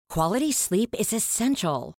Quality sleep is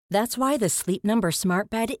essential. That's why the Sleep Number Smart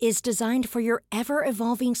Bed is designed for your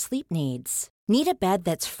ever-evolving sleep needs. Need a bed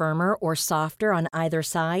that's firmer or softer on either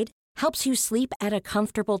side? Helps you sleep at a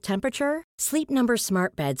comfortable temperature? Sleep Number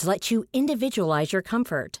Smart Beds let you individualize your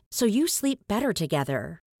comfort, so you sleep better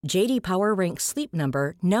together. J.D. Power ranks Sleep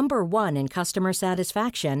Number number 1 in customer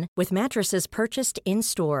satisfaction with mattresses purchased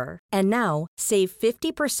in-store. And now, save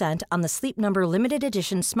 50% on the Sleep Number Limited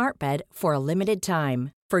Edition Smart Bed for a limited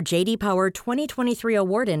time. For J.D. Power 2023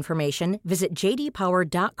 award information, visit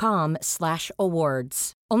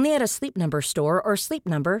jdpower.com/awards. Only at a Sleep Number store or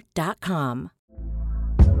sleepnumber.com.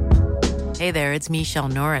 Hey there, it's Michelle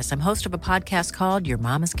Norris. I'm host of a podcast called Your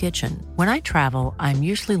Mama's Kitchen. When I travel, I'm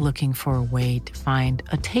usually looking for a way to find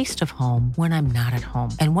a taste of home when I'm not at home.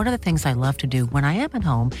 And one of the things I love to do when I am at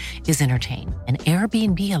home is entertain. And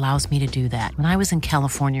Airbnb allows me to do that. When I was in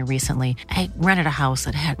California recently, I rented a house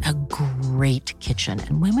that had a great kitchen.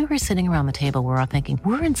 And when we were sitting around the table, we're all thinking,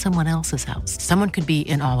 we're in someone else's house. Someone could be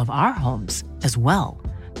in all of our homes as well.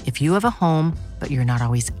 If you have a home, but you're not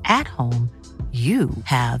always at home, you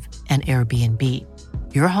have an Airbnb.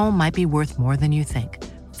 Your home might be worth more than you think.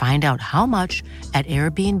 Find out how much at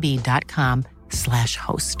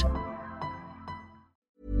airbnb.com/host.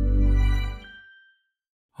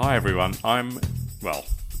 Hi everyone,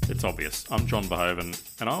 it's obvious. I'm John Verhoeven,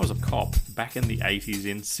 and I was a cop back in the 80s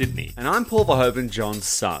in Sydney. And I'm Paul Verhoeven, John's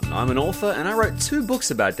son. I'm an author, and I wrote 2 books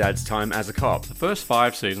about Dad's time as a cop. The first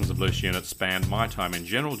 5 seasons of Loose Units spanned my time in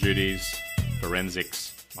general duties,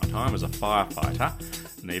 forensics, my time as a firefighter,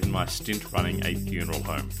 and even my stint running a funeral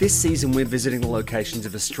home. This season we're visiting the locations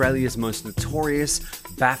of Australia's most notorious,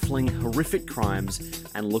 baffling, horrific crimes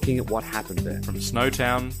and looking at what happened there. From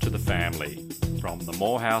Snowtown to the family, from the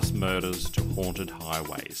Morehouse murders to haunted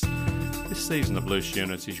highways. This season of Loose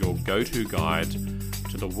Units is your go-to guide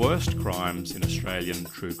to the worst crimes in Australian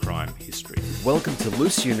true crime history. Welcome to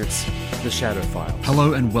Loose Units, The Shadow Files.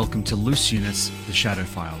 Hello and welcome to Loose Units, The Shadow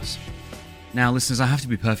Files. Now, listeners, I have to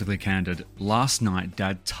be perfectly candid. Last night,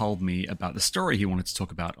 Dad told me about the story he wanted to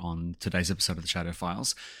talk about on today's episode of The Shadow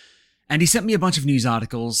Files. And he sent me a bunch of news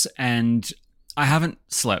articles, and I haven't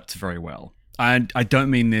slept very well. I don't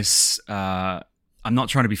mean this, I'm not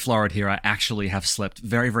trying to be florid here. I actually have slept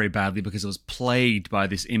very, very badly because I was plagued by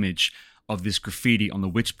this image of this graffiti on the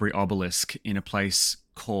Witchbury obelisk in a place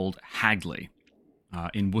called Hagley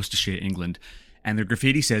in Worcestershire, England. And the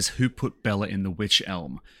graffiti says, "Who put Bella in the Wych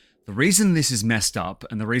Elm?" The reason this is messed up,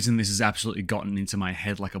 and the reason this has absolutely gotten into my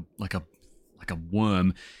head like a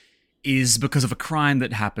worm, is because of a crime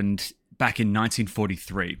that happened back in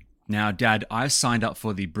 1943. Now, Dad, I've signed up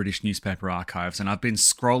for the British Newspaper Archives, and I've been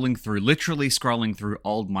literally scrolling through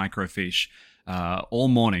old microfiche all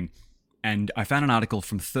morning, and I found an article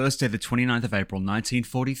from Thursday, the 29th of April,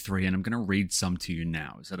 1943, and I'm going to read some to you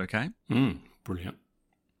now. Is that okay? Brilliant.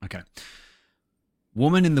 Okay.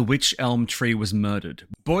 Woman in the Wych Elm tree was murdered.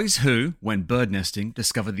 Boys who, when bird nesting,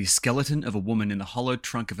 discovered the skeleton of a woman in the hollowed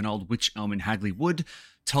trunk of an old wych elm in Hagley Wood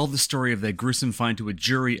told the story of their gruesome find to a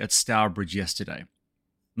jury at Stourbridge yesterday.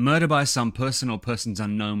 Murder by some person or persons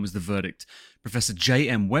unknown was the verdict. Professor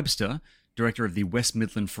J.M. Webster, director of the West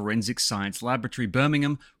Midland Forensic Science Laboratory,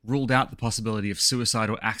 Birmingham, ruled out the possibility of suicide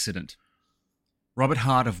or accident. Robert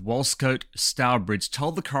Hart of Walscote, Stourbridge,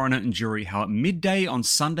 told the coroner and jury how at midday on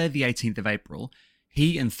Sunday the 18th of April,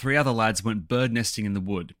 he and 3 other lads went bird nesting in the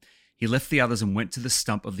wood. He left the others and went to the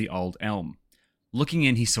stump of the old elm. Looking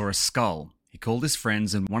in, he saw a skull. He called his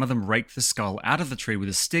friends and one of them raked the skull out of the tree with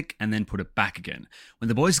a stick and then put it back again. When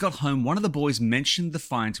the boys got home, one of the boys mentioned the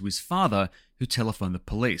find to his father, who telephoned the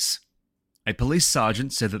police. A police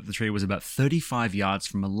sergeant said that the tree was about 35 yards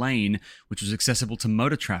from a lane which was accessible to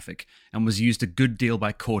motor traffic and was used a good deal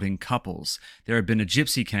by courting couples. There had been a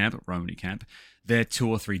gypsy camp, Romany camp, there 2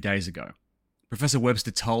 or 3 days ago. Professor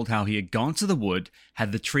Webster told how he had gone to the wood,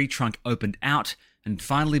 had the tree trunk opened out, and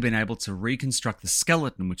finally been able to reconstruct the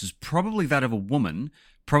skeleton, which was probably that of a woman,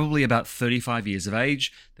 probably about 35 years of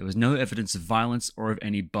age. There was no evidence of violence or of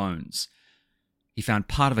any bones. He found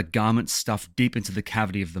part of a garment stuffed deep into the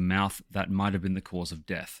cavity of the mouth that might have been the cause of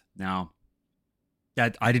death. Now,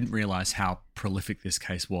 Dad, I didn't realize how prolific this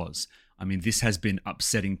case was. I mean, this has been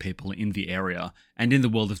upsetting people in the area and in the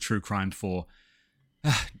world of true crime for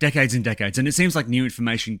decades and decades, and it seems like new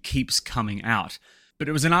information keeps coming out. But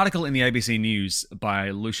it was an article in the ABC News by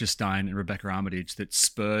Lucia Stein and Rebecca Armitage that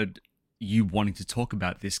spurred you wanting to talk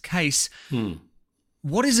about this case.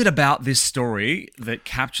 What is it about this story that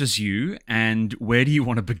captures you, and where do you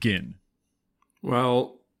want to begin?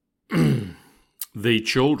 Well, the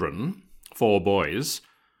children, 4 boys,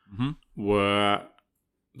 were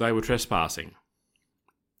trespassing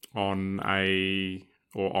on a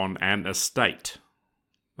or on an estate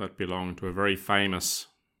that belonged to a very famous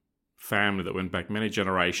family that went back many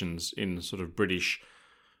generations in sort of British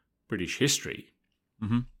history.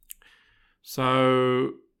 Mm-hmm.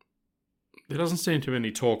 So there doesn't seem to be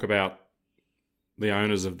any talk about the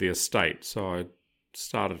owners of the estate. So I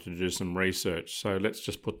started to do some research. So let's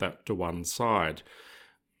just put that to one side.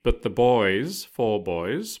 But the boys, 4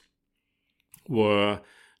 boys, were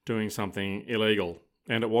doing something illegal.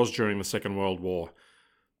 And it was during the Second World War,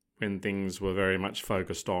 when things were very much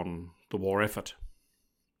focused on the war effort.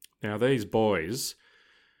 Now, these boys,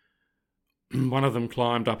 one of them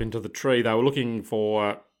climbed up into the tree. They were looking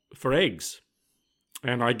for eggs.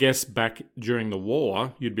 And I guess back during the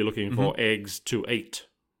war, you'd be looking for eggs to eat.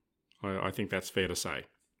 I think that's fair to say.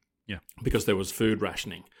 Yeah. Because there was food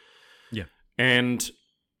rationing. Yeah. And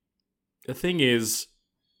the thing is,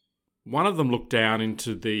 one of them looked down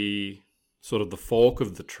into the sort of the fork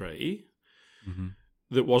of the tree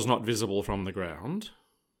that was not visible from the ground.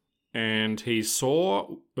 And he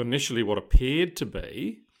saw initially what appeared to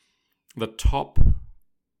be the top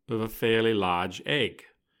of a fairly large egg.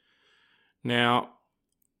 Now,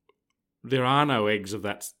 there are no eggs of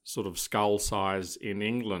that sort of skull size in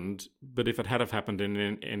England, but if it had have happened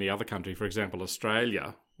in any other country, for example,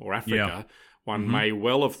 Australia or Africa, one may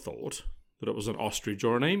well have thought that it was an ostrich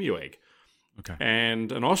or an emu egg. Okay.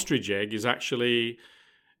 And an ostrich egg is actually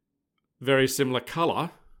very similar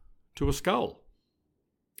colour to a skull.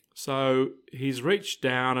 So he's reached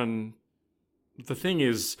down, and the thing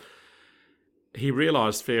is, he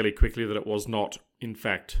realised fairly quickly that it was not, in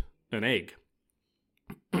fact, an egg.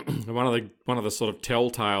 One of the sort of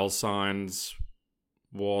telltale signs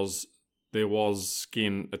was there was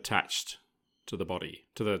skin attached to the body,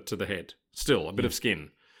 to the head. Still, a bit of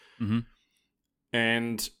skin. Mm-hmm.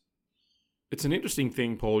 And it's an interesting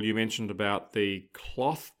thing, Paul, you mentioned about the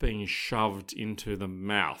cloth being shoved into the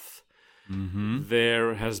mouth. Mm-hmm.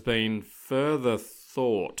 There has been further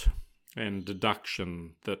thought and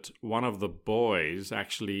deduction that one of the boys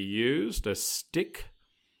actually used a stick,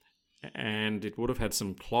 and it would have had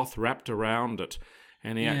some cloth wrapped around it,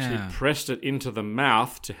 and he actually pressed it into the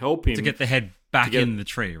mouth to help him... To get the head back in the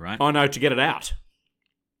tree, right? Oh, no, to get it out.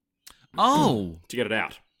 Oh! To get it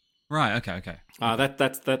out. Right, okay.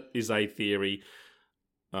 That is a theory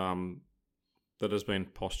that has been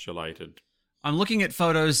postulated. I'm looking at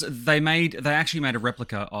photos. They actually made a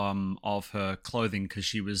replica of her clothing because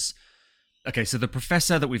she was... Okay, so the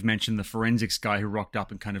professor that we've mentioned, the forensics guy who rocked up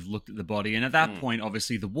and kind of looked at the body, and at that point,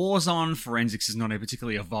 obviously, the war's on. Forensics is not a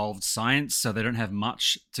particularly evolved science, so they don't have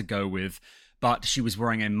much to go with. But she was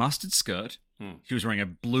wearing a mustard skirt. She was wearing a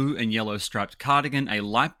blue and yellow striped cardigan, a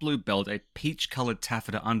light blue belt, a peach-coloured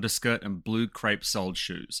taffeta underskirt, and blue crepe-soled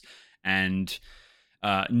shoes. And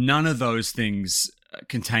none of those things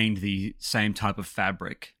contained the same type of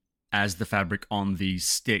fabric as the fabric on the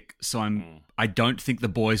stick. So I don't think the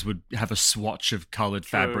boys would have a swatch of coloured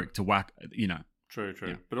fabric to whack, True.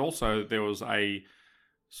 Yeah. But also there was a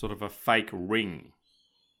sort of a fake ring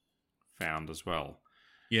found as well.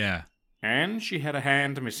 Yeah. And she had a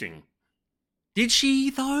hand missing. Did she,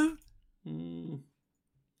 though?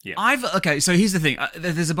 Yeah. Okay, so here's the thing.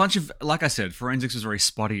 There's a bunch of, like I said, forensics was very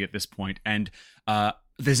spotty at this point, and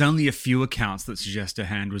there's only a few accounts that suggest her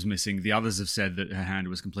hand was missing. The others have said that her hand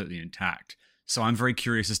was completely intact. So I'm very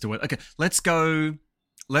curious as to what... Okay, let's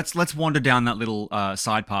wander down that little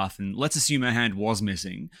side path, and let's assume her hand was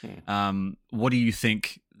missing. What do you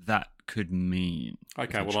think that could mean?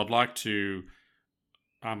 Okay, well, I'd like to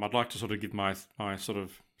sort of give my sort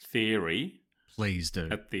of theory. Please do.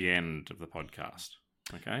 At the end of the podcast.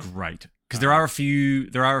 Okay. Great. Because there are a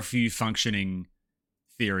few functioning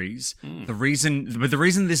theories. The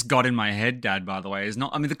reason this got in my head, Dad, by the way, is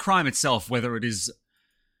not... I mean, the crime itself, whether it is...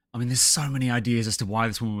 I mean, there's so many ideas as to why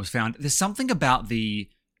this woman was found. There's something about the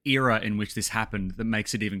era in which this happened that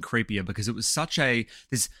makes it even creepier, because it was such a...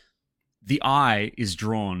 The eye is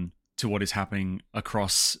drawn to what is happening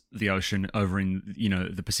across the ocean over in,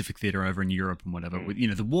 the Pacific Theater over in Europe and whatever.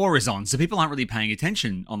 The war is on, so people aren't really paying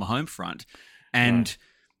attention on the home front. And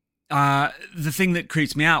the thing that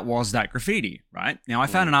creeps me out was that graffiti, right? Now, I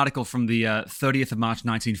found an article from the 30th of March,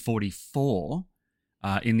 1944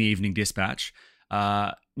 in the Evening Dispatch.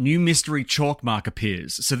 New mystery chalk mark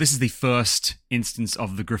appears. So this is the first instance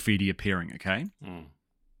of the graffiti appearing, okay?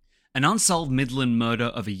 An unsolved Midland murder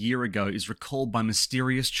of a year ago is recalled by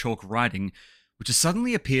mysterious chalk writing, which has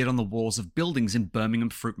suddenly appeared on the walls of buildings in Birmingham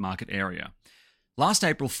Fruit Market area. Last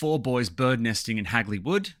April, 4 boys bird nesting in Hagley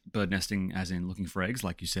Wood, bird nesting as in looking for eggs,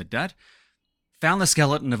 like you said, Dad, found the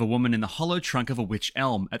skeleton of a woman in the hollow trunk of a wych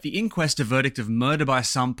elm. At the inquest, a verdict of murder by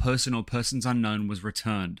some person or persons unknown was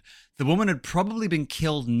returned. The woman had probably been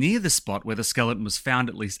killed near the spot where the skeleton was found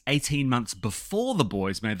at least 18 months before the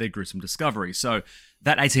boys made their gruesome discovery. So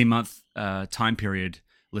that 18-month time period,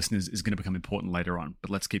 listeners, is going to become important later on. But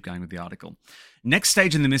let's keep going with the article. Next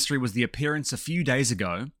stage in the mystery was the appearance a few days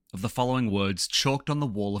ago of the following words chalked on the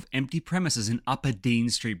wall of empty premises in Upper Dean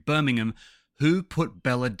Street, Birmingham: "Who put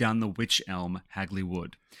Bella down the wych elm, Hagley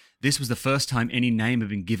Wood?" This was the first time any name had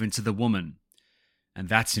been given to the woman. And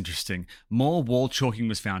that's interesting. More wall chalking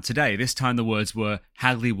was found today. This time the words were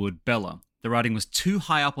Hagley Wood Bella. The writing was too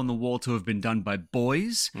high up on the wall to have been done by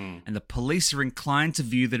boys, and the police are inclined to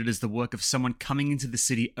view that it is the work of someone coming into the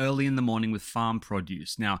city early in the morning with farm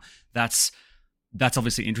produce. Now, that's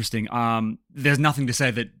obviously interesting. There's nothing to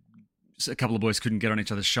say that a couple of boys couldn't get on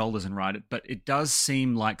each other's shoulders and write it, but it does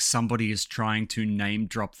seem like somebody is trying to name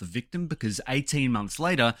drop the victim, because 18 months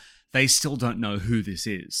later, they still don't know who this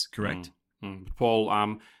is, correct?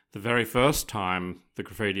 Paul, the very first time the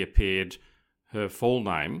graffiti appeared, her full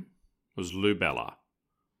name was Lubella.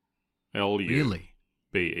 Really?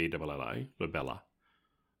 L-U-B-E-L-L-A, Lubella,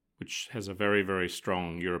 which has a very, very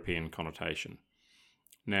strong European connotation.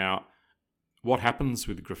 Now, what happens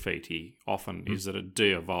with graffiti often is that it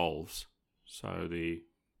de-evolves. So the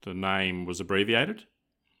name was abbreviated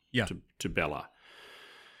to Bella.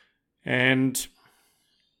 And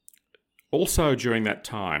also during that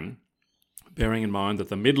time, bearing in mind that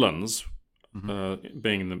the Midlands,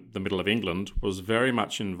 being in the middle of England, was very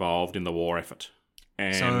much involved in the war effort.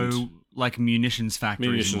 And so, like munitions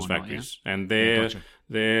factories. Yeah? And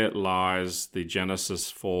there lies the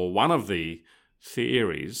genesis for one of the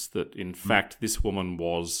theories that, in fact, this woman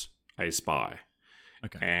was a spy.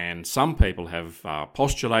 Okay. And some people have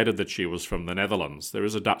postulated that she was from the Netherlands. There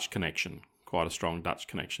is a Dutch connection, quite a strong Dutch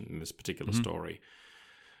connection in this particular story.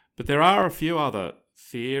 But there are a few other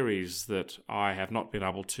theories that I have not been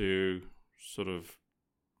able to sort of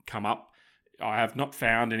come up. I have not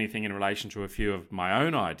found anything in relation to a few of my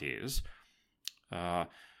own ideas.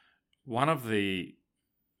 One of the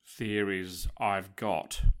theories I've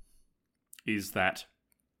got is that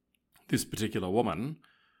this particular woman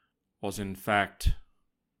was in fact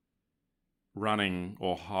running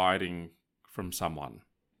or hiding from someone.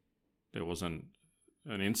 There was an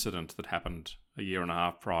incident that happened a year and a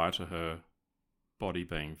half prior to her body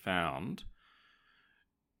being found,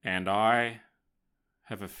 and I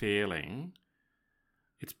have a feeling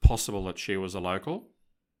it's possible that she was a local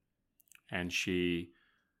and she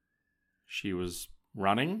was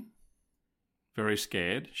running, very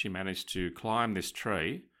scared. She managed to climb this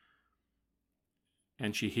tree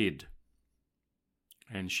and she hid,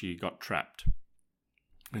 and she got trapped,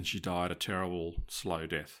 and she died a terrible, slow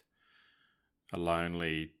death, a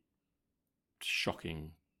lonely,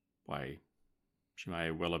 shocking way. She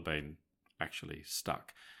may well have been actually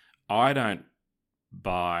stuck. I don't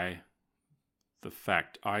buy the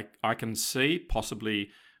fact. I can see possibly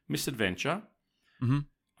misadventure.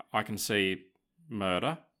 I can see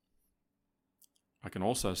murder. I can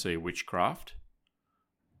also see witchcraft.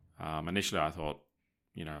 Initially I thought,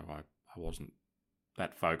 I wasn't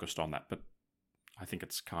that focused on that, but I think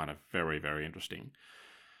it's kind of very, very interesting.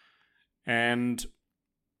 And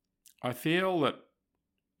I feel that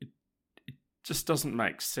it just doesn't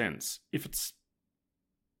make sense. If it's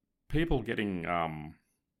people getting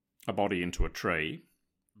a body into a tree,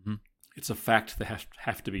 it's a fact there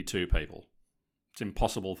have to be two people. It's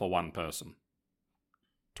impossible for one person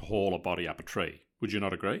to haul a body up a tree. Would you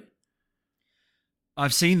not agree?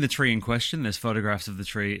 I've seen the tree in question. There's photographs of the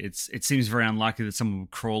tree. It seems very unlikely that someone will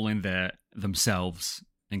crawl in there themselves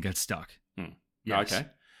and get stuck. Yes. Okay.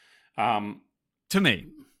 To me.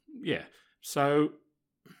 Yeah. So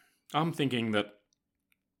I'm thinking that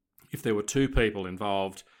if there were two people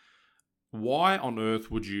involved, why on earth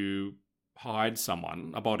would you hide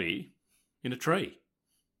someone, a body, in a tree?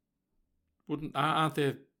 Aren't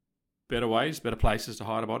there better ways, better places to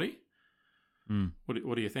hide a body?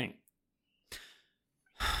 What do you think?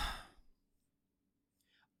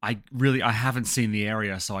 I haven't seen the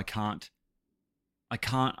area, so I can't.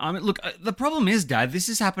 I mean, look, the problem is, Dad, this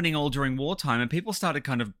is happening all during wartime, and people started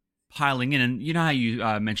kind of piling in. And you know how you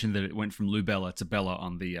mentioned that it went from Lubella to Bella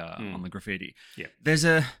on the graffiti. Yeah.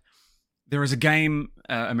 There is a game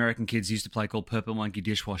American kids used to play called Purple Monkey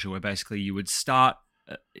Dishwasher, where basically you would start,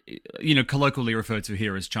 colloquially referred to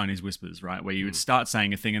here as Chinese whispers, right? Where you would start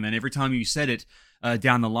saying a thing, and then every time you said it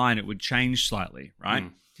down the line, it would change slightly, right?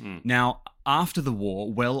 Now, after the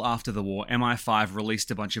war, well after the war, MI5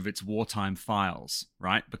 released a bunch of its wartime files,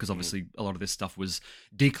 right? Because obviously a lot of this stuff was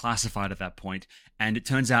declassified at that point. And it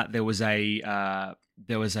turns out there was a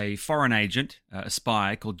foreign agent, a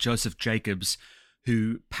spy called Joseph Jacobs,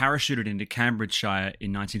 who parachuted into Cambridgeshire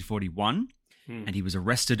in 1941. And he was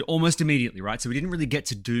arrested almost immediately, right? So he didn't really get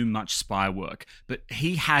to do much spy work. But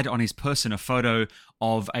he had on his person a photo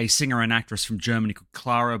of a singer and actress from Germany called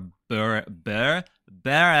Clara Bauerl.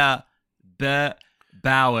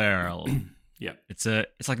 Yeah. It's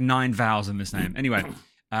like 9 vowels in this name. Anyway,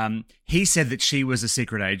 he said that she was a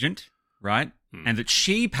secret agent, right? And that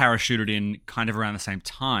she parachuted in kind of around the same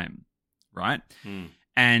time, right?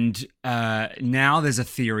 And now there's a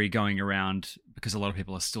theory going around, because a lot of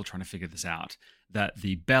people are still trying to figure this out, that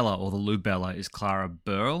the Bella or the Lou Bella is Clara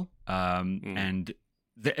Burl, and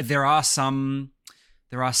there are some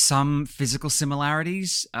physical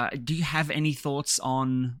similarities. Do you have any thoughts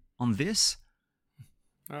on this?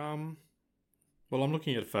 Well, I'm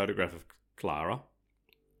looking at a photograph of Clara.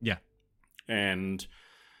 Yeah, and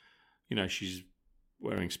she's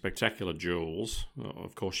wearing spectacular jewels.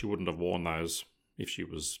 Of course, she wouldn't have worn those if she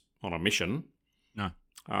was on a mission. No.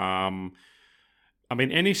 I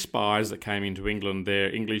mean, any spies that came into England, their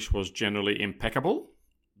English was generally impeccable.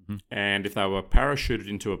 And if they were parachuted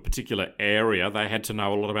into a particular area, they had to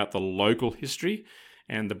know a lot about the local history.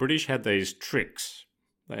 And the British had these tricks.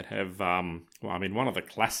 They'd have, one of the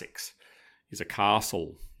classics is a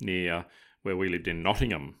castle near where we lived in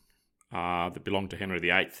Nottingham that belonged to Henry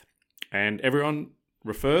VIII. And everyone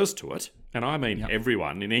refers to it, and I mean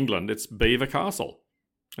everyone in England, it's Belvoir Castle.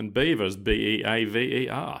 And Beaver's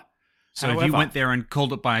Beaver. So if you went there and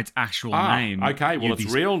called it by its actual name... Okay, well,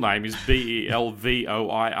 its real name is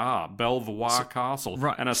Belvoir, Belvoir Castle.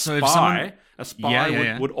 Right. And a So spy, if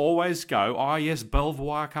someone- would always go, oh, yes,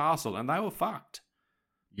 Belvoir Castle. And they were fucked.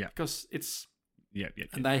 Yeah. Because it's... Yeah.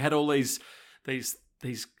 And they had all these things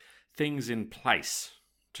in place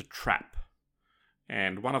to trap.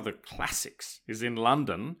 And one of the classics is in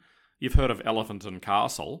London. You've heard of Elephant and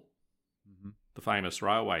Castle, the famous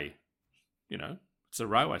railway, it's a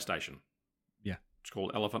railway station. Yeah. It's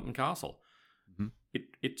called Elephant and Castle.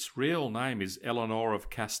 Its real name is Eleanor of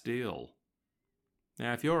Castile.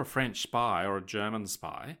 Now, if you're a French spy or a German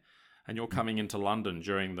spy and you're coming into London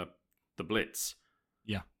during the Blitz,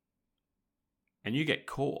 and you get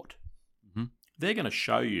caught, they're going to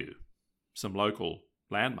show you some local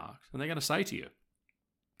landmarks, and they're going to say to you,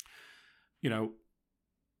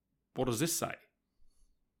 what does this say?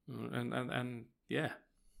 And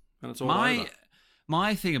it's all over.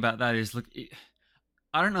 My thing about that is, look,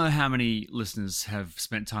 I don't know how many listeners have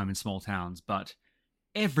spent time in small towns, but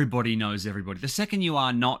everybody knows everybody. The second you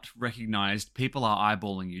are not recognized, people are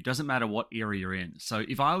eyeballing you. Doesn't matter what area you're in. So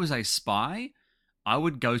if I was a spy, I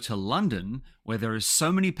would go to London, where there is so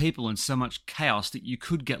many people and so much chaos that you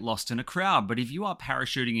could get lost in a crowd. But if you are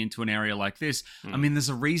parachuting into an area like this, I mean, there's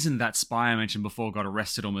a reason that spy I mentioned before got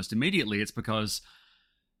arrested almost immediately. It's because...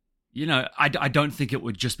 I don't think it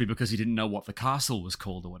would just be because he didn't know what the castle was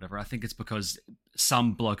called or whatever. I think it's because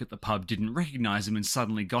some bloke at the pub didn't recognize him, and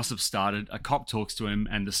suddenly gossip started, a cop talks to him,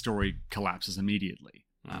 and the story collapses immediately.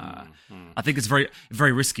 I think it's very,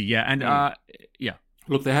 very risky, yeah. And,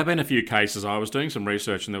 Look, there have been a few cases. I was doing some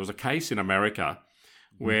research, and there was a case in America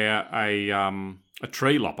where a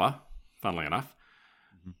tree lopper, funnily enough,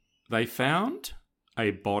 they found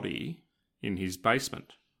a body in his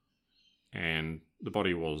basement. And the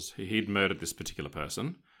body was, he'd murdered this particular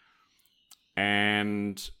person.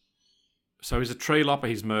 And so he's a tree lopper,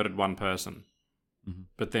 he's murdered one person.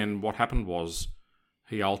 But then what happened was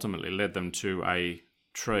he ultimately led them to a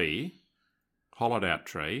tree, hollowed out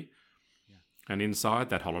tree. And inside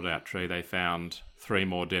that hollowed out tree, they found 3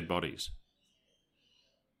 more dead bodies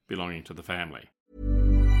belonging to the family.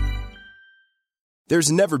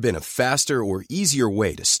 There's never been a faster or easier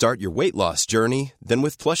way to start your weight loss journey than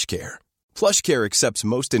with PlushCare. PlushCare accepts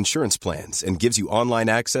most insurance plans and gives you online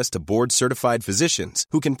access to board-certified physicians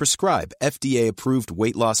who can prescribe FDA-approved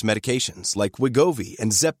weight loss medications like Wegovy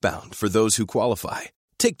and Zepbound for those who qualify.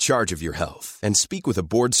 Take charge of your health and speak with a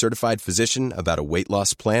board-certified physician about a weight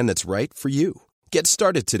loss plan that's right for you. Get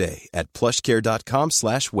started today at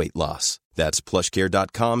plushcare.com/weight loss. That's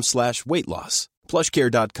plushcare.com/weight loss.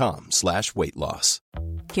 plushcare.com/weight loss.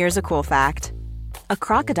 Here's a cool fact. A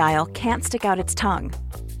crocodile can't stick out its tongue.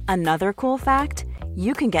 Another cool fact,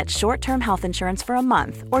 you can get short-term health insurance for a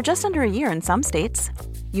month or just under a year in some states.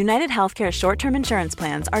 United Healthcare short-term insurance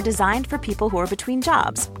plans are designed for people who are between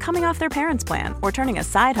jobs, coming off their parents' plan, or turning a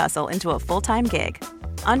side hustle into a full-time gig.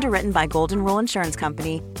 Underwritten by Golden Rule Insurance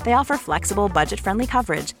Company, they offer flexible, budget-friendly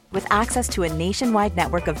coverage with access to a nationwide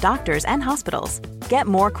network of doctors and hospitals. Get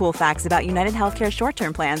more cool facts about United Healthcare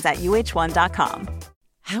short-term plans at uh1.com.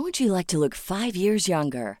 How would you like to look 5 years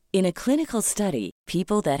younger? In a clinical study,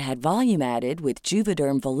 people that had volume added with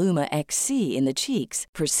Juvederm Voluma XC in the cheeks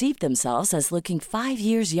perceived themselves as looking 5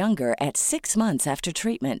 years younger at 6 months after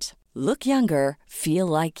treatment. Look younger, feel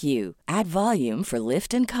like you. Add volume for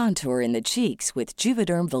lift and contour in the cheeks with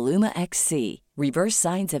Juvederm Voluma XC. Reverse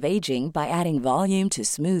signs of aging by adding volume to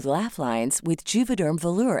smooth laugh lines with Juvederm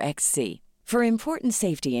Volure XC. For important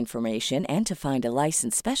safety information and to find a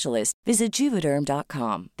licensed specialist, visit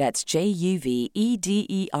Juvederm.com. That's JUVEDERM.com.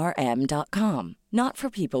 Not for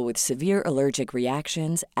people with severe allergic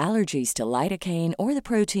reactions, allergies to lidocaine, or the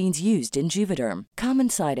proteins used in Juvederm. Common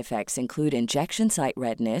side effects include injection site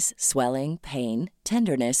redness, swelling, pain,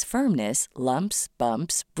 tenderness, firmness, lumps,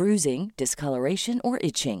 bumps, bruising, discoloration, or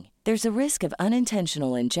itching. There's a risk of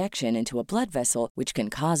unintentional injection into a blood vessel, which can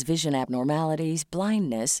cause vision abnormalities,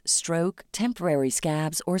 blindness, stroke, temporary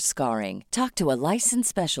scabs, or scarring. Talk to a licensed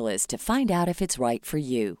specialist to find out if it's right for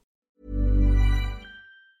you.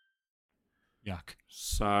 Yuck.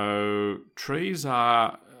 So trees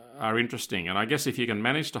are interesting, and I guess if you can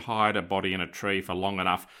manage to hide a body in a tree for long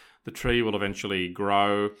enough, the tree will eventually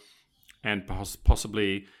grow and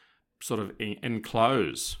possibly sort of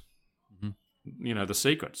enclose, the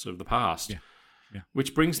secrets of the past. Yeah.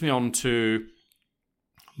 Which brings me on to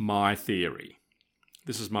my theory.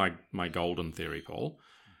 This is my golden theory, Paul.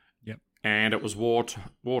 Yep. And it was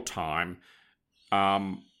wartime.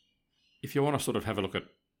 If you want to sort of have a look at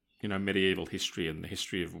medieval history and the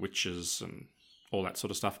history of witches and all that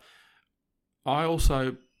sort of stuff, I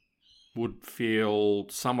also would feel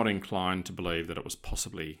somewhat inclined to believe that it was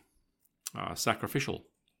possibly sacrificial.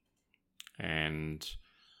 And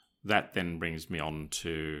that then brings me on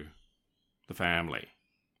to the family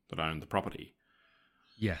that owned the property.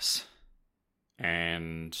 Yes.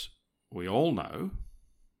 And we all know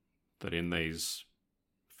that in these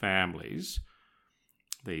families,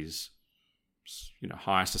 these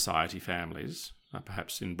high society families,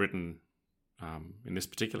 perhaps in Britain, in this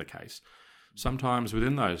particular case, sometimes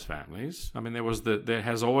within those families, there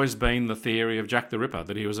has always been the theory of Jack the Ripper,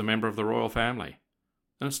 that he was a member of the royal family,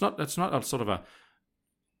 and it's not a sort of a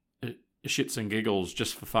shits and giggles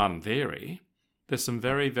just for fun theory. There's some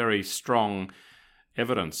very, very strong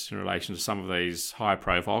evidence in relation to some of these high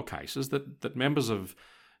profile cases that members of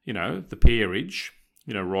the peerage,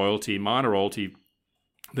 royalty, minor royalty,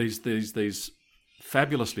 these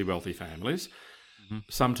fabulously wealthy families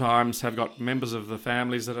sometimes have got members of the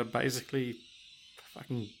families that are basically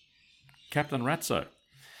fucking Captain Ratso.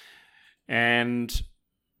 And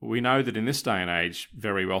we know that in this day and age,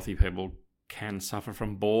 very wealthy people can suffer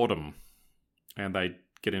from boredom, and they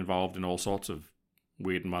get involved in all sorts of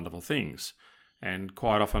weird and wonderful things. And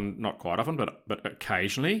not quite often, but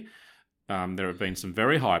occasionally, there have been some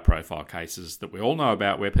very high-profile cases that we all know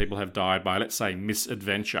about where people have died by, let's say,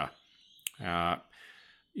 misadventure.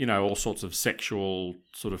 All sorts of sexual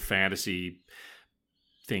sort of fantasy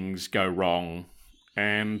things go wrong.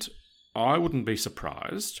 And I wouldn't be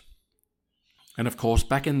surprised. And of course,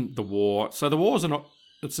 back in the war, so the wars are not,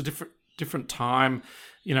 it's a different time.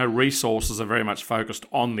 Resources are very much focused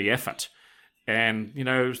on the effort. And,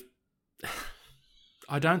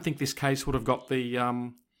 I don't think this case would have got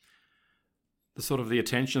the sort of the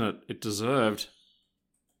attention it deserved.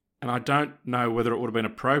 And I don't know whether it would have been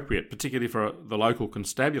appropriate, particularly for the local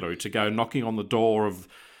constabulary, to go knocking on the door of,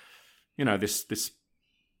 this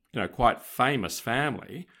quite famous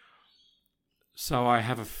family. So I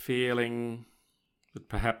have a feeling that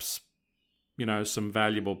perhaps, some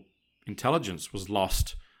valuable intelligence was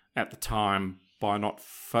lost at the time by not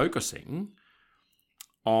focusing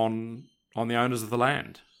on the owners of the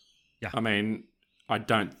land. Yeah. I mean, I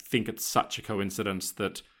don't think it's such a coincidence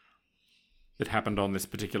that it happened on this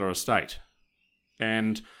particular estate.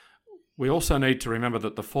 And we also need to remember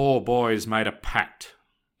that the four boys made a pact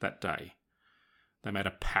that day. They made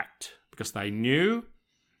a pact because they knew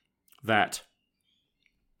that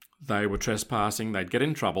they were trespassing, they'd get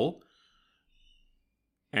in trouble.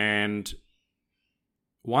 And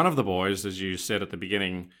one of the boys, as you said at the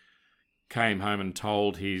beginning, came home and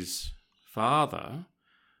told his father.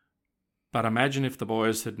 But imagine if the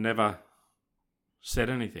boys had never said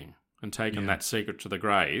anything and taken that secret to the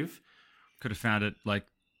grave. Could have found it,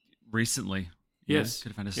 recently. Yes.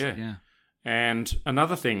 Could have found it, yeah. And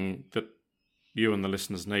another thing that you and the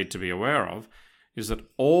listeners need to be aware of is that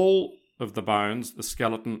all of the bones, the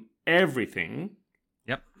skeleton, everything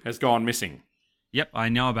has gone missing. Yep, I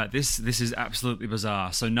know about this. This is absolutely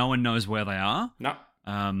bizarre. So no one knows where they are? No.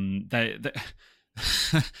 They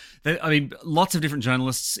I mean, lots of different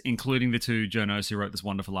journalists, including the two journos who wrote this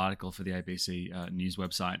wonderful article for the ABC news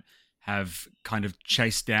website, have kind of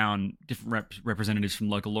chased down different representatives from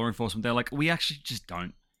local law enforcement. They're like, we actually just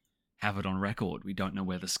don't have it on record. We don't know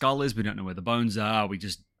where the skull is. We don't know where the bones are. We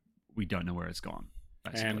don't know where it's gone.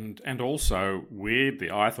 Basically. And also, weirdly,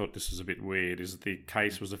 I thought this was a bit weird, is that the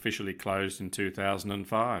case was officially closed in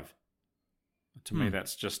 2005. To me,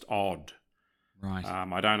 that's just odd. Right.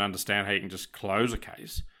 I don't understand how you can just close a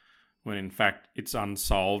case when, in fact, it's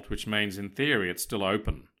unsolved, which means, in theory, it's still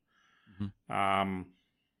open. Mm-hmm.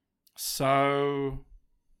 So,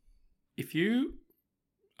 if you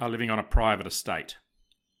are living on a private estate,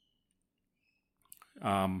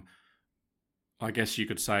 I guess you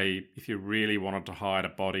could say if you really wanted to hide a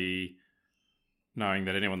body, knowing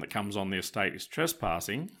that anyone that comes on the estate is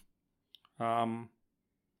trespassing, it's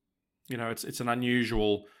an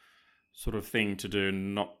unusual sort of thing to do,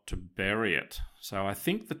 not to bury it. So I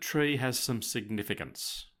think the tree has some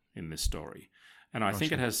significance in this story. And I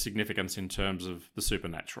think it has significance in terms of the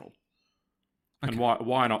supernatural. Okay. And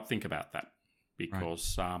why not think about that?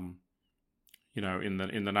 Because, in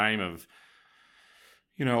the name of,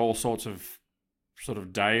 all sorts of sort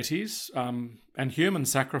of deities, and human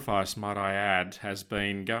sacrifice, might I add, has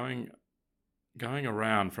been going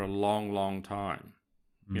around for a long, long time.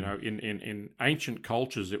 In ancient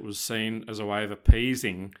cultures, it was seen as a way of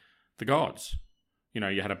appeasing the gods.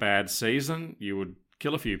 You had a bad season, you would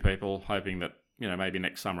kill a few people, hoping that, maybe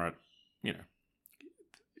next summer,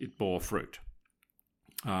 it bore fruit.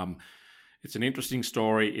 It's an interesting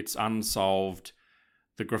story. It's unsolved.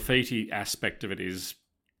 The graffiti aspect of it is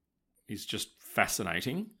just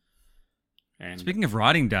fascinating. And speaking of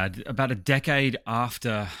writing, Dad, about a decade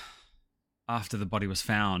after the body was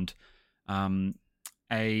found,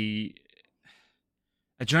 a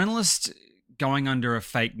journalist going under a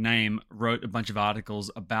fake name wrote a bunch of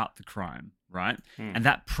articles about the crime, right? And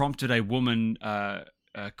that prompted a woman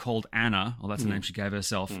called Anna, or that's the name she gave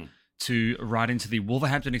herself, to write into the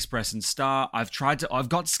Wolverhampton Express and Star. I've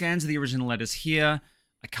got scans of the original letters here.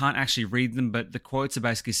 I can't actually read them, but the quotes are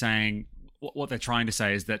basically saying, what they're trying to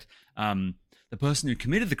say is that the person who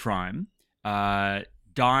committed the crime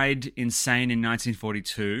died insane in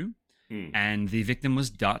 1942, and the victim was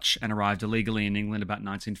Dutch and arrived illegally in England about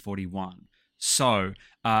 1941. So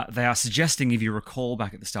they are suggesting, if you recall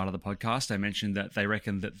back at the start of the podcast, I mentioned that they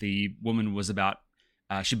reckon that the woman was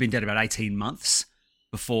she'd been dead about 18 months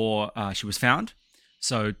before she was found.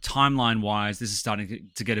 So timeline-wise, this is starting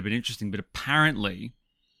to get a bit interesting, but apparently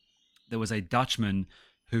there was a Dutchman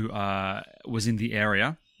who was in the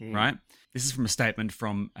area, right? This is from a statement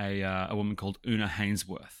from a woman called Una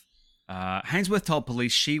Hainsworth. Hainsworth told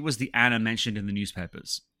police she was the Anna mentioned in the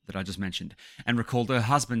newspapers that I just mentioned, and recalled her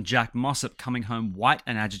husband Jack Mossop coming home white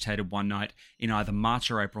and agitated one night in either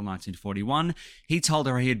March or April 1941. He told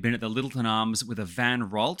her he had been at the Littleton Arms with a Van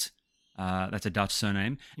Rolt, that's a Dutch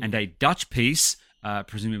surname, and a Dutch piece,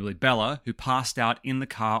 presumably Bella, who passed out in the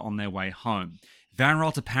car on their way home. Van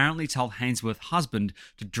Rolt apparently told Hainsworth's husband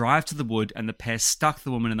to drive to the wood, and the pair stuck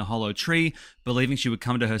the woman in the hollow tree, believing she would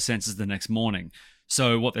come to her senses the next morning.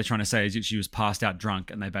 So what they're trying to say is that she was passed out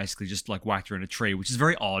drunk, and they basically just whacked her in a tree, which is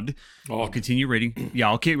very odd. I'll continue reading. Yeah,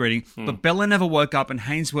 I'll keep reading. But Bella never woke up, and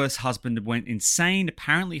Hainsworth's husband went insane,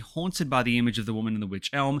 apparently haunted by the image of the woman in the Wych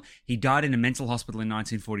Elm. He died in a mental hospital in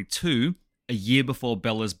 1942, a year before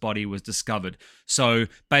Bella's body was discovered. So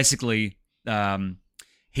basically,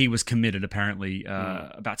 he was committed apparently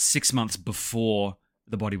about 6 months before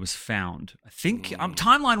the body was found. I think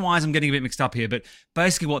timeline-wise, I'm getting a bit mixed up here, but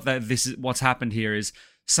basically what's happened here is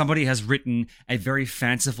somebody has written a very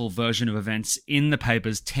fanciful version of events in the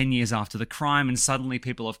papers 10 years after the crime, and suddenly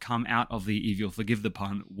people have come out of the, if you'll forgive the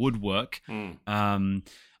pun, woodwork.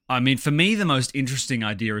 I mean, for me, the most interesting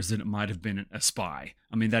idea is that it might have been a spy.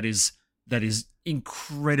 I mean, that is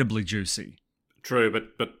incredibly juicy. True,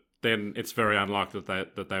 but then it's very unlikely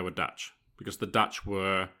that they were Dutch, because the Dutch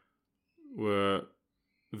were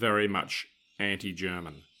very much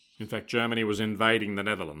anti-German. In fact, Germany was invading the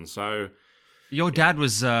Netherlands. So your dad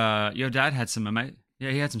had some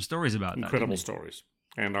he had some stories about that. Incredible stories,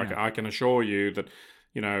 and I can assure you that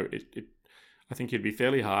I think you'd be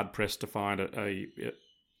fairly hard pressed to find a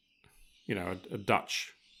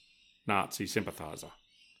Dutch Nazi sympathizer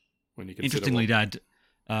when you consider. Interestingly, Dad,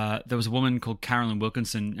 there was a woman called Carolyn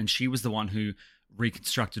Wilkinson, and she was the one who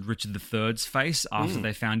reconstructed Richard III's face after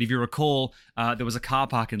they found, if you recall, there was a car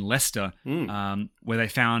park in Leicester where they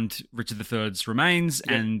found Richard III's remains,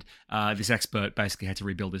 and this expert basically had to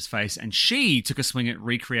rebuild his face, and she took a swing at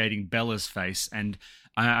recreating Bella's face. And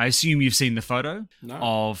I assume you've seen the photo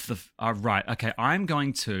of the... right, okay, I'm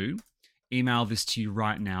going to email this to you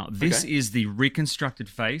right now. This is the reconstructed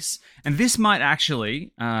face, and this might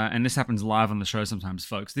actually, and this happens live on the show sometimes,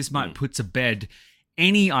 folks, this might put to bed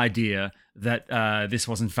any idea that this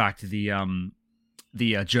was in fact the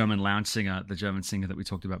German lounge singer, the German singer that we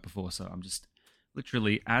talked about before. So I'm just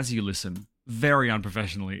literally, as you listen, very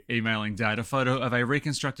unprofessionally emailing Dad a photo of a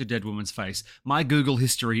reconstructed dead woman's face. My Google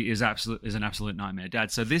history is an absolute nightmare, Dad.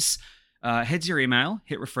 So this, head to your email,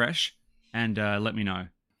 hit refresh, and let me know.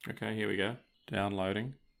 Okay, here we go.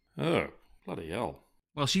 Downloading. Oh, bloody hell.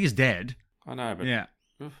 Well, she is dead. I know, but yeah.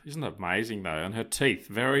 Isn't it amazing, though? And her teeth,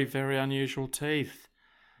 very, very unusual teeth.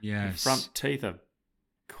 Yes. Her front teeth are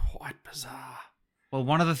quite bizarre. Well,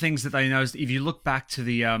 one of the things that they noticed, if you look back to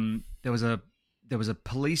the, there was a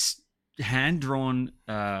police hand-drawn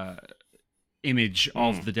image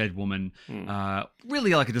of the dead woman,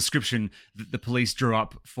 really like a description that the police drew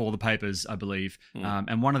up for the papers, I believe.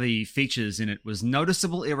 And one of the features in it was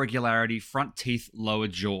noticeable irregularity, front teeth, lower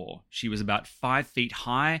jaw. She was about 5 feet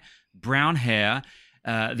high, brown hair.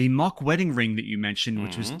 The mock wedding ring that you mentioned,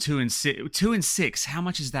 which was 2 and 6. How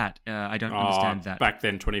much is that? I don't understand that. Back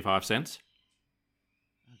then, 25 cents.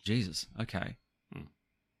 Jesus. Okay.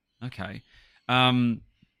 Okay. And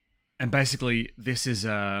basically, this is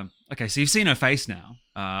okay. So you've seen her face now.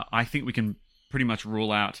 I think we can pretty much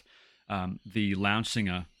rule out the lounge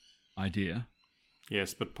singer idea.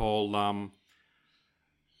 Yes, but Paul,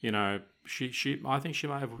 you know, she. I think she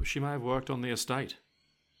may have worked on the estate.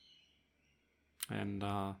 And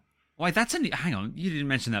wait, that's a new, hang on. You didn't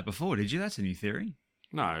mention that before, did you? That's a new theory.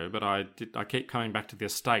 No, but I keep coming back to the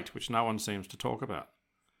estate, which no one seems to talk about.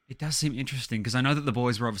 It does seem interesting because I know that the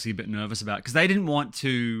boys were obviously a bit nervous about it because they didn't want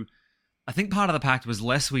to. I think part of the pact was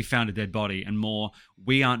less we found a dead body and more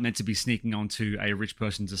we aren't meant to be sneaking onto a rich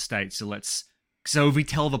person's estate. So if we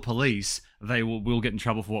tell the police, we'll get in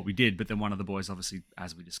trouble for what we did. But then one of the boys, obviously,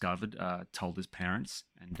 as we discovered, told his parents.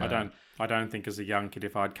 And I don't think as a young kid,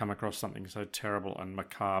 if I'd come across something so terrible and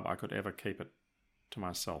macabre, I could ever keep it to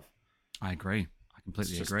myself. I agree. I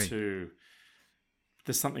completely agree.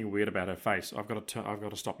 There's something weird about her face. I've got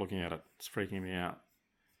to stop looking at it. It's freaking me out.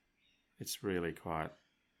 It's really quite.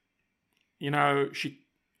 You know,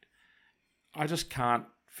 I just can't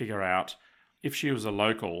figure out if she was a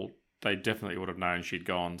local. They definitely would have known she'd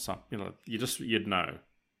gone. You'd know.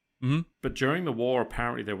 Mm-hmm. But during the war,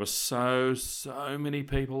 apparently there were so many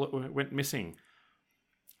people that went missing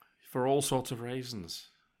for all sorts of reasons.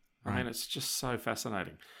 Right. I mean, it's just so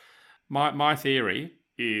fascinating. My theory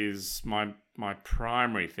is my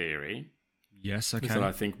primary theory. Yes, okay. Is that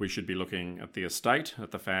I think we should be looking at the estate, at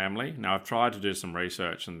the family. Now, I've tried to do some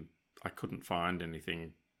research and I couldn't find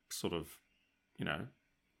anything sort of,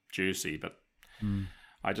 juicy, but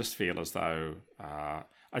I just feel as though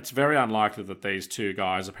it's very unlikely that these two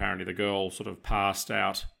guys, apparently the girl sort of passed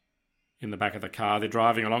out in the back of the car. They're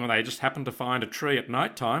driving along and they just happened to find a tree at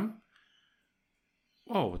night time.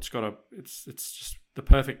 Oh, it's just the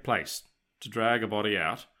perfect place to drag a body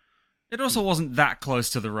out. It also wasn't that close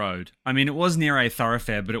to the road. I mean, it was near a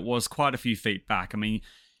thoroughfare, but it was quite a few feet back. I mean,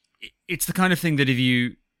 it's the kind of thing that if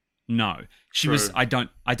you... No. She True. was... I don't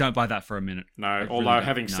buy that for a minute. No, although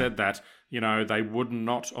having said that, they would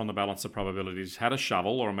not, on the balance of probabilities, had a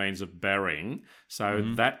shovel or a means of burying.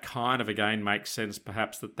 So that kind of, again, makes sense.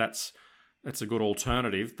 Perhaps that's a good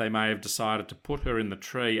alternative. They may have decided to put her in the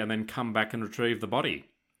tree and then come back and retrieve the body.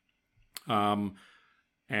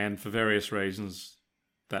 And for various reasons,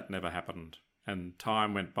 that never happened. And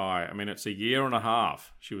time went by. I mean, it's 1.5 years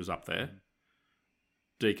she was up there,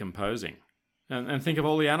 decomposing. And think of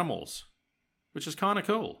all the animals, which is kind of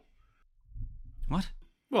cool. What?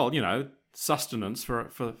 Well, sustenance for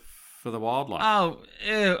the wildlife. Oh,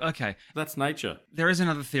 ew, okay. That's nature. There is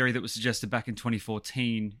another theory that was suggested back in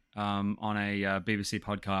 2014 on a BBC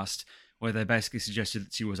podcast where they basically suggested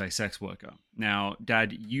that she was a sex worker. Now,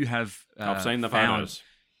 Dad, you have I've seen the photos.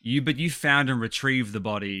 You found and retrieved the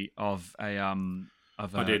body of an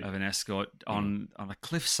escort on a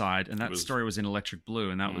cliffside, and that story was in Electric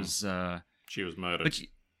Blue, and that was she was murdered.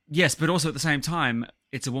 Yes, but also at the same time,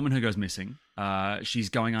 it's a woman who goes missing. She's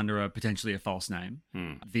going under potentially a false name.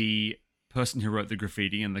 The person who wrote the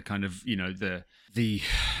graffiti and the kind of the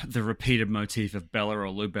repeated motif of Bella or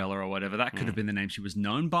Lou Bella or whatever, that could have been the name she was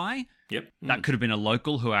known by. Yep. That could have been a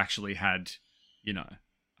local who actually had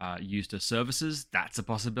used her services. That's a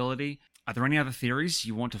possibility. Are there any other theories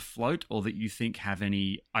you want to float or that you think have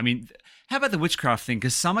any... I mean, how about the witchcraft thing?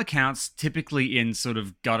 Because some accounts, typically in sort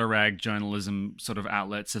of gutter rag journalism sort of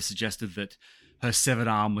outlets, have suggested that her severed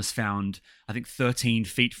arm was found, I think, 13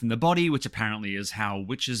 feet from the body, which apparently is how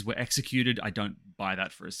witches were executed. I don't buy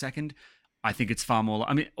that for a second. I think it's far more...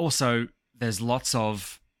 I mean, also, there's lots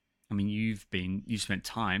of... I mean, you've spent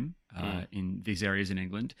time in these areas in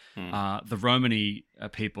England. The Romani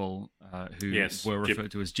people who were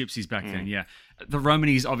referred to as gypsies back then, the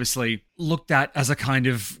Romanis obviously looked at as a kind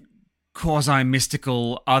of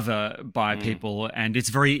quasi-mystical other by people, and it's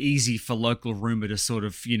very easy for local rumour to sort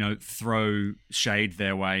of, throw shade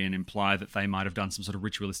their way and imply that they might have done some sort of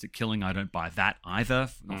ritualistic killing. I don't buy that either,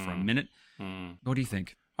 not for a minute. What do you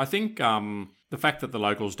think? I think the fact that the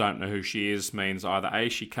locals don't know who she is means either A,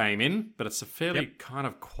 she came in, but it's a fairly kind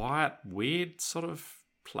of quiet, weird sort of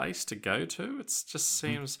place to go to. It just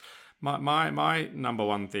seems... My number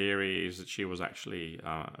one theory is that she was actually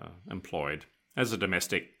employed as a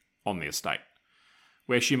domestic on the estate,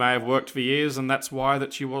 where she may have worked for years, and that's why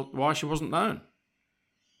she wasn't known.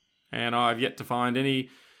 And I've yet to find any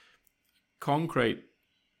concrete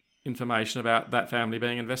information about that family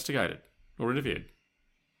being investigated or interviewed.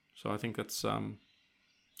 So I think that's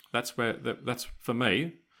where for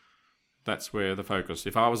me. That's where the focus.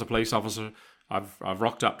 If I was a police officer, I've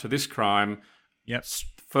rocked up to this crime. Yep.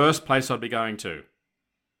 First place I'd be going to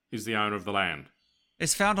is the owner of the land.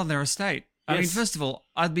 It's found on their estate. I mean, first of all,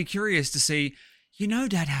 I'd be curious to see.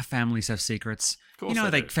 Dad, how families have secrets. Of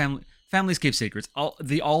course, families keep secrets.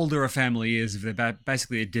 The older a family is, they're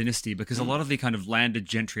basically a dynasty, because a lot of the kind of landed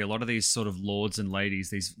gentry, a lot of these sort of lords and ladies,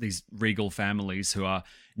 these regal families who are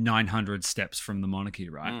 900 steps from the monarchy,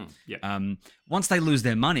 right? Once they lose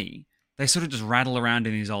their money, they sort of just rattle around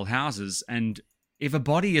in these old houses, and if a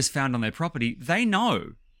body is found on their property, they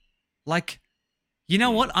know. Like, you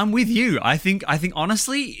know what? I'm with you. I think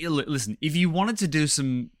honestly, listen, if you wanted to do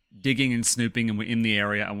some digging and snooping and we're in the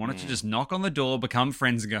area, I wanted to just knock on the door, become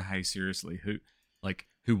friends, and go, hey, seriously,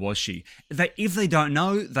 who was she? If they don't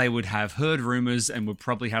know, they would have heard rumors and would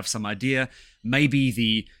probably have some idea. Maybe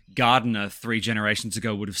the gardener 3 generations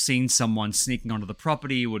ago would have seen someone sneaking onto the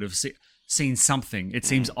property, would have seen something. It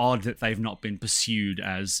seems odd that they've not been pursued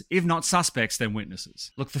as, if not suspects, then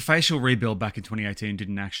witnesses. Look, the facial rebuild back in 2018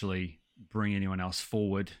 didn't actually bring anyone else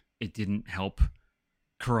forward. It didn't help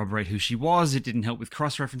corroborate who she was. It didn't help with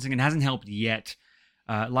cross-referencing. It hasn't helped yet.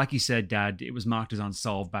 Like you said, Dad, it was marked as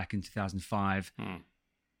unsolved back in 2005.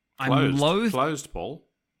 Closed, Paul?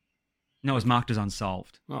 No, it was marked as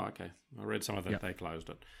unsolved. Oh, okay. I read some of that. They closed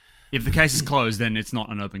it. If the case is closed, then it's not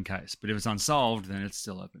an open case. But if it's unsolved, then it's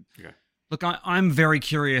still open. Okay. Look, I'm very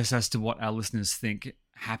curious as to what our listeners think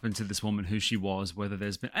happened to this woman, who she was, whether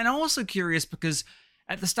there's been... And I'm also curious because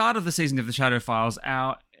at the start of the season of The Shadow Files,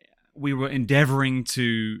 we were endeavoring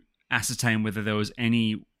to ascertain whether there was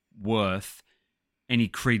any worth, any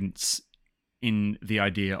credence in the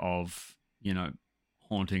idea of,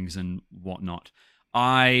 hauntings and whatnot.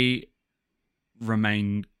 I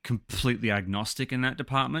remain completely agnostic in that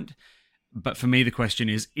department. But for me, the question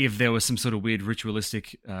is, if there was some sort of weird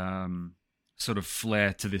ritualistic sort of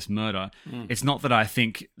flair to this murder, it's not that I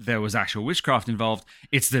think there was actual witchcraft involved.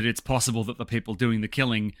 It's that it's possible that the people doing the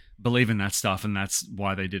killing believe in that stuff, and that's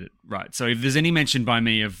why they did it. Right. So if there's any mention by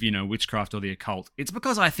me of, witchcraft or the occult, it's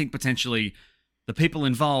because I think potentially the people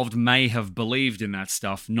involved may have believed in that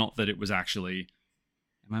stuff, not that it was actually...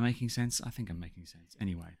 Am I making sense? I think I'm making sense.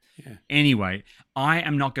 Anyway, I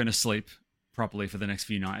am not going to sleep properly for the next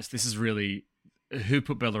few nights. This is really... Who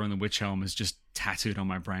Put Bella in the Wych Elm is just tattooed on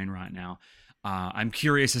my brain right now. I'm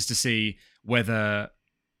curious as to see whether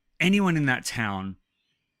anyone in that town,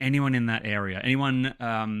 anyone in that area, anyone...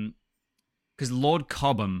 Because Lord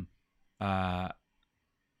Cobham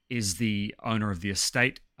is the owner of the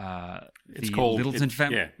estate. It's called Littleton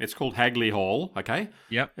family. Yeah, it's called Hagley Hall, okay?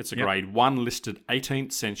 Yep. It's a grade 1 listed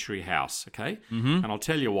 18th century house, okay? Mm-hmm. And I'll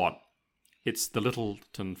tell you what, it's the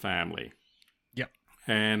Littleton family. Yep.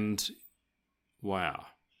 And, wow,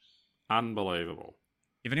 unbelievable.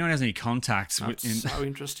 If anyone has any contacts, so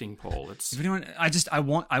interesting, Paul. If anyone, I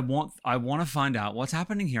want to find out what's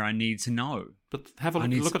happening here. I need to know. But have a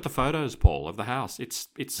look at the photos, Paul, of the house. It's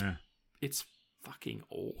fucking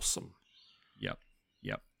awesome. Yep.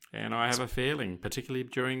 And I have a feeling, particularly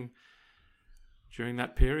during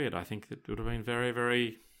that period, I think it would have been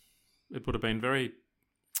very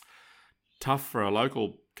tough for a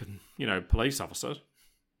local, police officer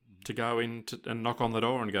to go in and knock on the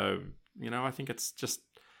door and go, I think it's just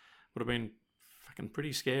would have been fucking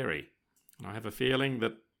pretty scary. And I have a feeling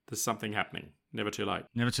that there's something happening. Never too late.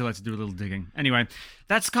 Never too late to do a little digging. Anyway,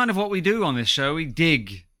 that's kind of what we do on this show. We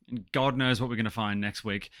dig And God knows what we're going to find next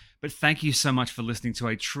week. But thank you so much for listening to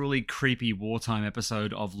a truly creepy wartime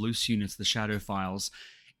episode of Loose Units, The Shadow Files.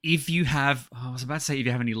 If you have, I was about to say if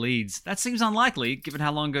you have any leads, that seems unlikely given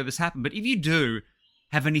how long ago this happened. But if you do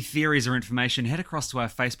have any theories or information, head across to our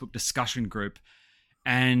Facebook discussion group.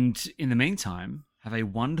 And in the meantime, have a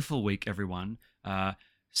wonderful week, everyone.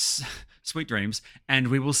 Sweet dreams. And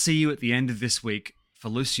we will see you at the end of this week for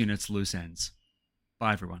Loose Units, Loose Ends.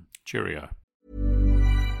 Bye, everyone. Cheerio.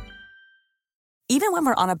 Even when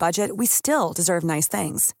we're on a budget, we still deserve nice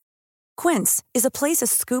things. Quince is a place to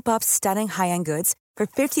scoop up stunning high-end goods for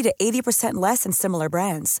 50 to 80% less than similar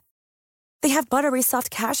brands. They have buttery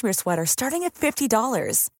soft cashmere sweaters starting at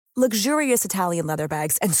 $50, luxurious Italian leather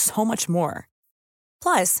bags, and so much more.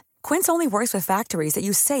 Plus, Quince only works with factories that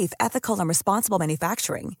use safe, ethical, and responsible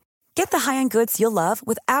manufacturing. Get the high-end goods you'll love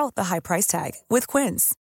without the high price tag with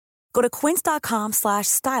Quince. Go to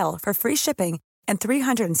quince.com/style for free shipping and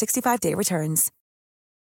 365-day returns.